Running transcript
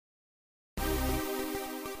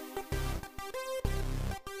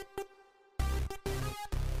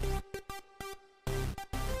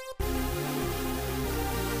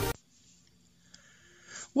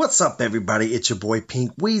What's up, everybody? It's your boy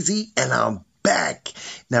Pink Weezy, and I'm back.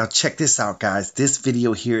 Now, check this out, guys. This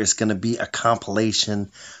video here is going to be a compilation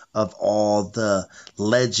of all the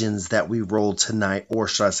legends that we rolled tonight, or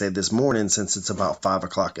should I say this morning, since it's about 5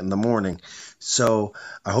 o'clock in the morning. So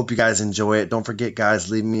I hope you guys enjoy it. Don't forget, guys,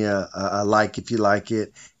 leave me a like if you like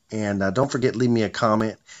it. And don't forget, leave me a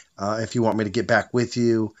comment if you want me to get back with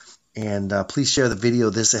you. And please share the video.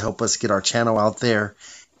 This will help us get our channel out there.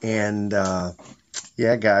 And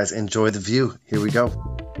yeah, guys, enjoy the view. Here we go.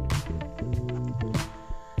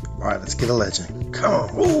 All right, let's get a legend. Come on.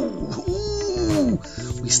 Ooh.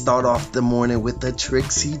 We start off the morning with the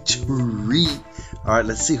Trixie Treat. All right,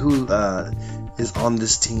 let's see who is on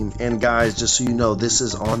this team. And guys, just so you know, this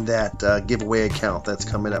is on that giveaway account that's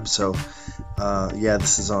coming up. So yeah,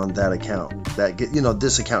 this is on that account.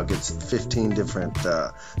 This account gets 15 different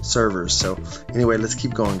servers. So anyway, let's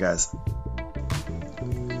keep going, guys.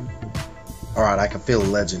 All right, I can feel a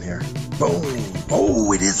legend here. Boom.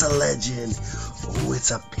 Oh, it is a legend. Oh,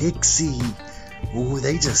 it's a Pixie. Oh,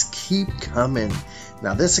 they just keep coming.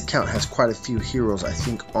 Now, this account has quite a few heroes, I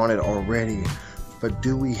think, on it already. But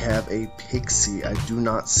do we have a Pixie? I do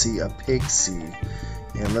not see a Pixie.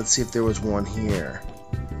 And let's see if there was one here.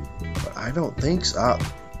 But I don't think so.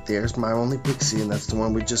 Ah, there's my only Pixie, and that's the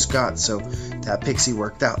one we just got. So that Pixie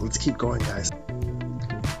worked out. Let's keep going, guys.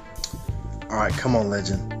 All right, come on,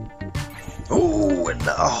 legend. Oh, and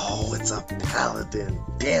it's a Paladin.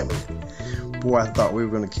 Damn it. Boy, I thought we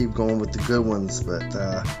were going to keep going with the good ones. But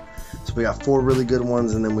so we got 4 really good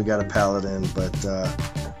ones, and then we got a Paladin. But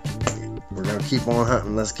we're going to keep on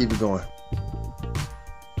hunting. Let's keep it going.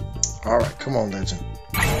 All right, come on, legend.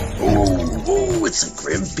 Oh, it's a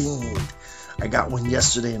Grimfiend. I got one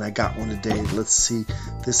yesterday, and I got one today. Let's see.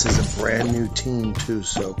 This is a brand new team, too.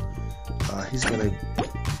 So he's going to...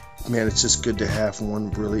 Man, it's just good to have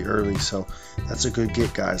one really early, so that's a good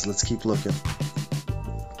get, guys. Let's keep looking.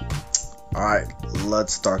 All right,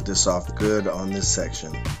 let's start this off good on this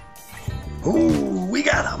section. Ooh, we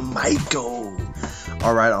got a Michael.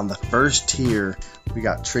 All right, on the first tier, we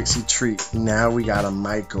got Trixie Treat. Now we got a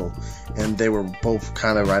Michael, and they were both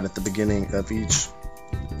kind of right at the beginning of each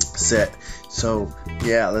set. So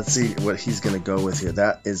yeah, let's see what he's gonna go with here.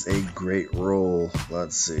 That is a great roll.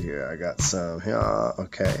 Let's see here. I got some here.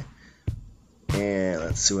 Okay, and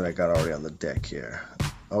let's see what I got already on the deck here.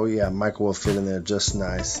 Oh yeah, Michael will fit in there just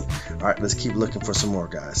nice. All right, let's keep looking for some more,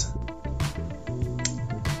 guys.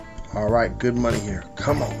 All right, good money here.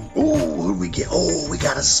 Come on. Ooh, who do we get? Oh, we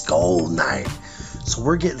got a Skull Knight. So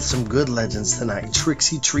we're getting some good legends tonight.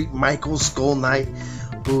 Trixie Treat, Michael, Skull Knight.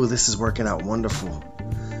 Ooh, this is working out wonderful.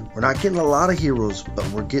 We're not getting a lot of heroes, but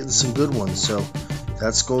we're getting some good ones. So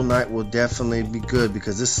that Skull Knight will definitely be good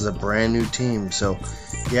because this is a brand new team. So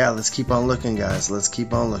yeah, let's keep on looking, guys. Let's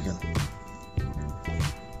keep on looking.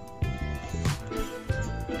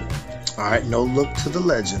 All right, no look to the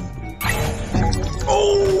legend.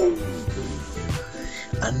 Oh,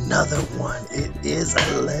 another one. It is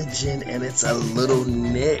a legend, and it's a little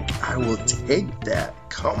Nick. I will take that.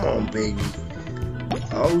 Come on, baby.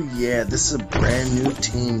 Oh yeah, this is a brand new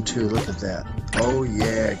team too. Look at that. Oh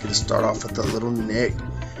yeah, gonna start off with the little Nick.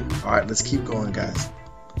 All right, let's keep going, guys.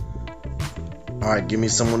 All right, give me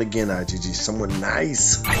someone again, IGG. Someone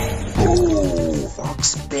nice. Ooh,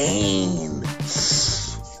 Orcsbane.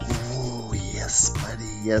 Ooh, yes, buddy.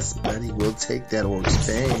 Yes, buddy. We'll take that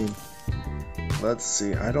Orcsbane. Let's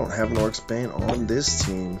see. I don't have an Orcsbane on this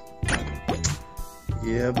team.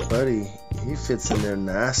 Yeah, buddy. He fits in there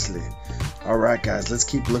nicely. Alright, guys, let's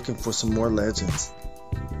keep looking for some more legends.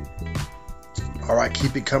 Alright,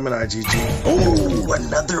 keep it coming, IGG. Oh,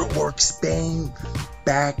 another Orcsbane.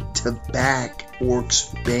 Back-to-back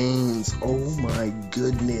Orcsbanes. Oh, my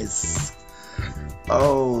goodness.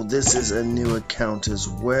 Oh, this is a new account as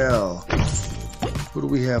well. Who do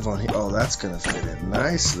we have on here? Oh, that's going to fit in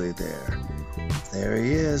nicely there. There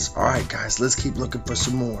he is. Alright, guys, let's keep looking for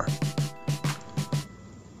some more.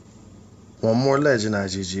 One more legend,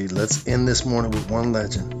 IGG. Let's end this morning with one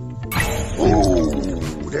legend.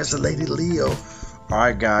 Ooh, there's a Lady Leo. All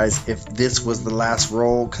right, guys, if this was the last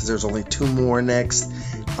roll, because there's only 2 more next,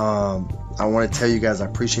 I want to tell you guys I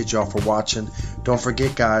appreciate y'all for watching. Don't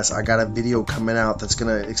forget, guys, I got a video coming out that's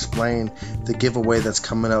going to explain the giveaway that's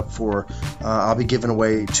coming up for, I'll be giving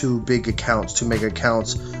away 2 big accounts, 2 mega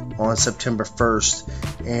accounts on September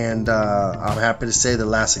 1st. And I'm happy to say the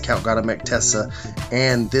last account got a Mectessa,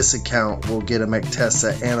 and this account will get a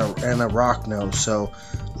Mectessa and a Rockno. So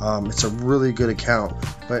it's a really good account.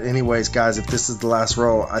 But anyways, guys, if this is the last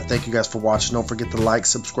roll, I thank you guys for watching. Don't forget to like,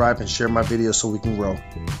 subscribe, and share my video so we can grow.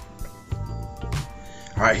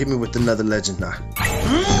 All right, hit me with another legend now.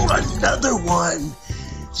 Another one.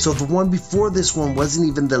 So the one before this one wasn't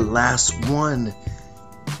even the last one.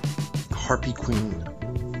 Harpy Queen.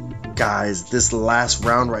 Guys, this last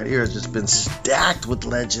round right here has just been stacked with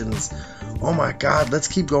legends. Oh my god, let's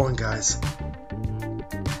keep going, guys.